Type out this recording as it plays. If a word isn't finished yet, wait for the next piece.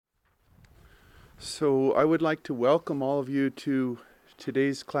So I would like to welcome all of you to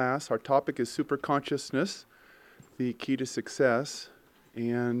today's class. Our topic is Superconsciousness, the key to success.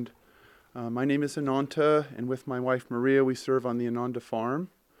 And my name is Ananta, and with my wife Maria, we serve on the Ananda farm.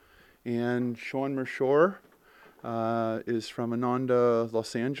 And Sean Mershore is from Ananda,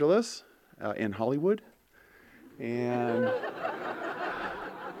 Los Angeles, in Hollywood. And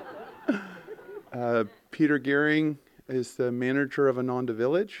Peter Gehring is the manager of Ananda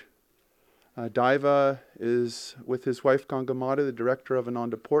Village. Daiva is with his wife Gangamata, the director of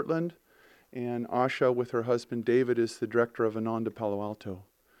Ananda Portland, and Asha with her husband David is the director of Ananda Palo Alto.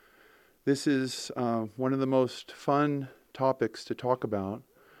 This is one of the most fun topics to talk about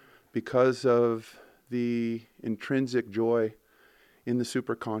because of the intrinsic joy in the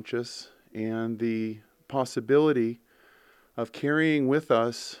superconscious and the possibility of carrying with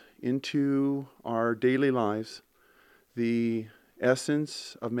us into our daily lives the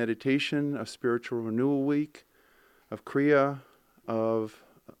essence of meditation, of Spiritual Renewal Week, of Kriya, of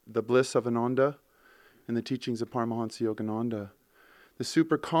the bliss of Ananda, and the teachings of Paramahansa Yogananda. The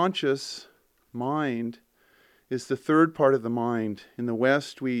superconscious mind is the third part of the mind. In the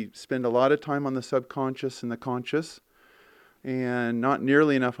West, we spend a lot of time on the subconscious and the conscious, and not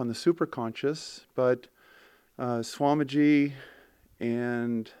nearly enough on the superconscious, but Swamiji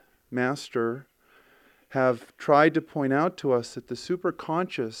and Master have tried to point out to us that the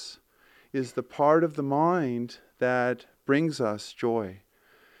superconscious is the part of the mind that brings us joy.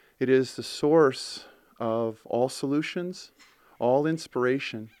 It is the source of all solutions, all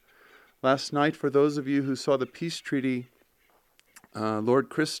inspiration. Last night, for those of you who saw the peace treaty, Lord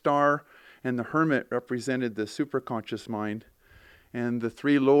Christar and the hermit represented the superconscious mind, and the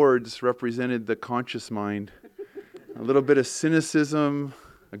three lords represented the conscious mind. A little bit of cynicism,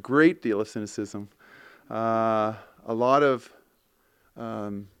 a great deal of cynicism. A lot of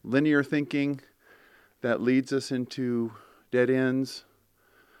linear thinking that leads us into dead ends.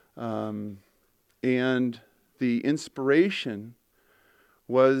 And the inspiration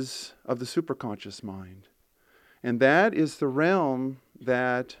was of the superconscious mind. And that is the realm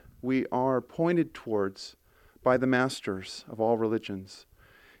that we are pointed towards by the masters of all religions,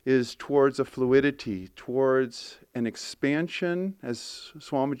 is towards a fluidity, towards an expansion, as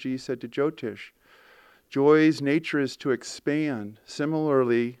Swamiji said to Jyotish. Joy's nature is to expand.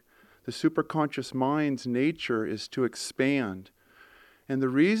 Similarly, the superconscious mind's nature is to expand. And the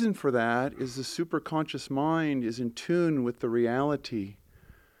reason for that is the superconscious mind is in tune with the reality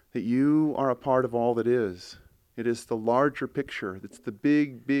that you are a part of all that is. It is the larger picture. It's the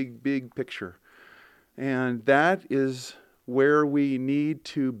big, big, big picture. And that is where we need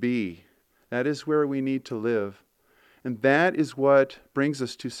to be. That is where we need to live. And that is what brings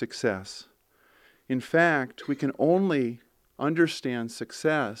us to success. In fact, we can only understand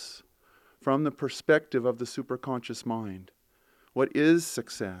success from the perspective of the superconscious mind. What is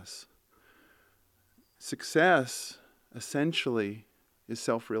success? Success, essentially, is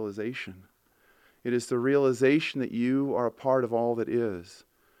self-realization. It is the realization that you are a part of all that is,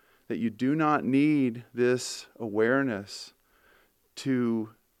 that you do not need this awareness to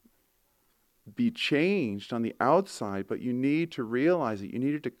be changed on the outside, but you need to realize it. You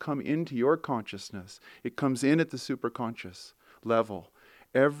need it to come into your consciousness. It comes in at the superconscious level.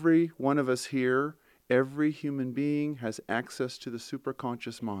 Every one of us here, every human being has access to the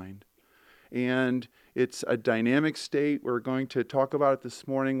superconscious mind. And it's a dynamic state. We're going to talk about it this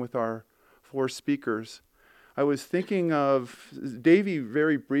morning with our 4 speakers. I was thinking of, Devi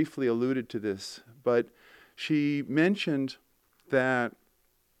very briefly alluded to this, but she mentioned that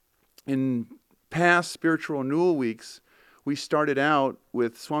in past Spiritual Renewal Weeks, we started out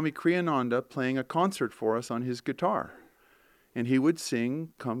with Swami Kriyananda playing a concert for us on his guitar. And he would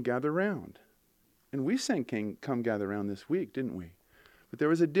sing, "Come Gather Round." And we sang "Come Gather Round" this week, didn't we? But there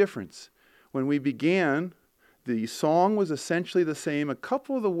was a difference. When we began, the song was essentially the same. A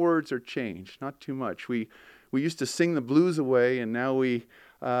couple of the words are changed, not too much. We used to sing the blues away, and now we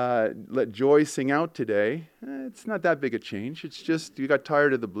let joy sing out today. It's not that big a change. It's just we got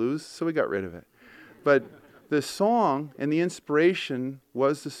tired of the blues, so we got rid of it. But the song and the inspiration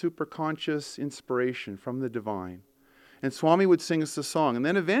was the superconscious inspiration from the divine. And Swami would sing us the song. And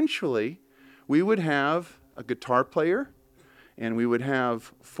then eventually, we would have a guitar player, and we would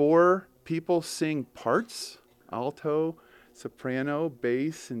have 4 people sing parts, alto, soprano,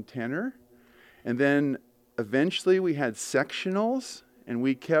 bass, and tenor. And then eventually we had sectionals, and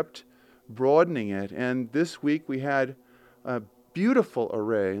we kept broadening it. And this week we had a beautiful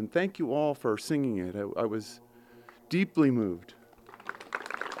array. And thank you all for singing it. I was deeply moved.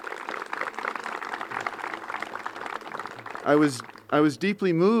 I was I was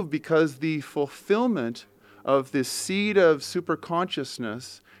deeply moved because the fulfillment of this seed of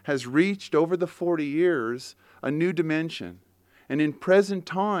superconsciousness has reached over the 40 years a new dimension. And in present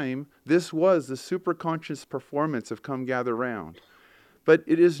time, this was the superconscious performance of Come Gather Round. But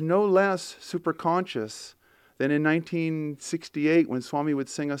it is no less superconscious than in 1968 when Swami would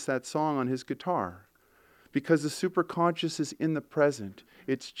sing us that song on his guitar. Because the superconscious is in the present.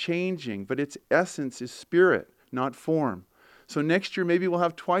 It's changing, but its essence is spirit, not form. So next year maybe we'll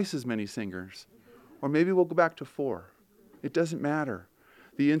have twice as many singers. Or maybe we'll go back to 4. It doesn't matter.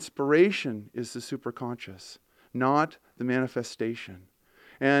 The inspiration is the superconscious, not the manifestation.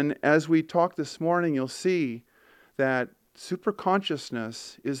 And as we talk this morning, you'll see that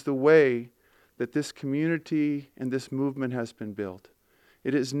superconsciousness is the way that this community and this movement has been built.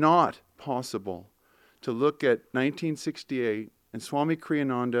 It is not possible to look at 1968 and Swami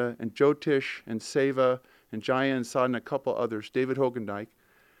Kriyananda and Jyotish and Seva and Jaya and Sad and a couple others, David Hogendijk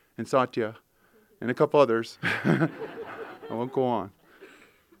and Satya and a couple others, I won't go on,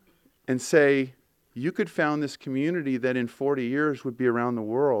 and say, you could found this community that in 40 years would be around the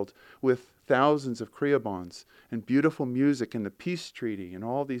world with thousands of Kriya bonds and beautiful music and the peace treaty and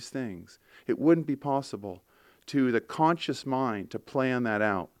all these things. It wouldn't be possible to the conscious mind to plan that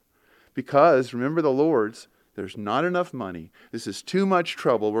out. Because, remember the Lord's, there's not enough money. This is too much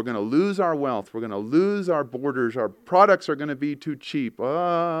trouble. We're going to lose our wealth. We're going to lose our borders. Our products are going to be too cheap.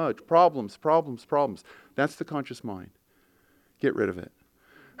 Problems, problems, problems. That's the conscious mind. Get rid of it.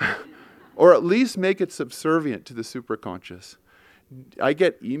 Or at least make it subservient to the superconscious. I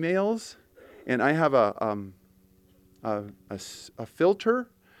get emails, and I have a filter,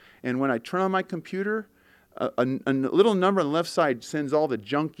 and when I turn on my computer, a little number on the left side sends all the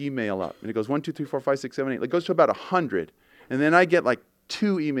junk email up. And it goes 1, 2, 3, 4, 5, 6, 7, 8. It goes to about 100. And then I get like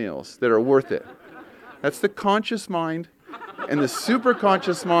 2 emails that are worth it. That's the conscious mind. And the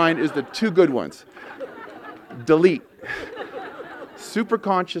superconscious mind is the 2 good ones. Delete.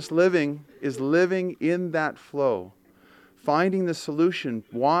 Superconscious living is living in that flow. Finding the solution.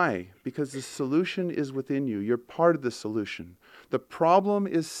 Why? Because the solution is within you. You're part of the solution. The problem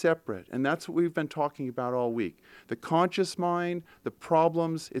is separate, and that's what we've been talking about all week. The conscious mind, the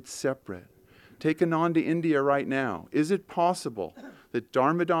problems, it's separate. Take Ananda, India right now. Is it possible that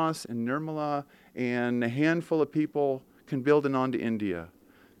Dharmadas and Nirmala and a handful of people can build Ananda, India?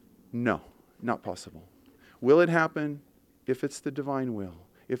 No, not possible. Will it happen? If it's the divine will.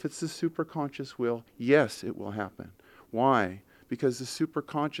 If it's the superconscious will, yes, it will happen. Why? Because the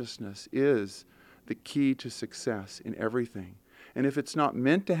superconsciousness is the key to success in everything. And if it's not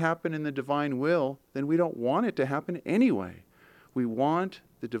meant to happen in the divine will, then we don't want it to happen anyway. We want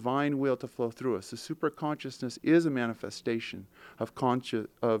the divine will to flow through us. The superconsciousness is a manifestation of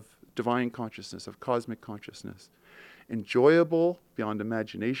divine consciousness, of cosmic consciousness. Enjoyable beyond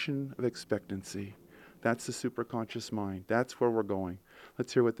imagination of expectancy. That's the superconscious mind. That's where we're going.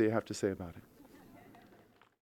 Let's hear what they have to say about it.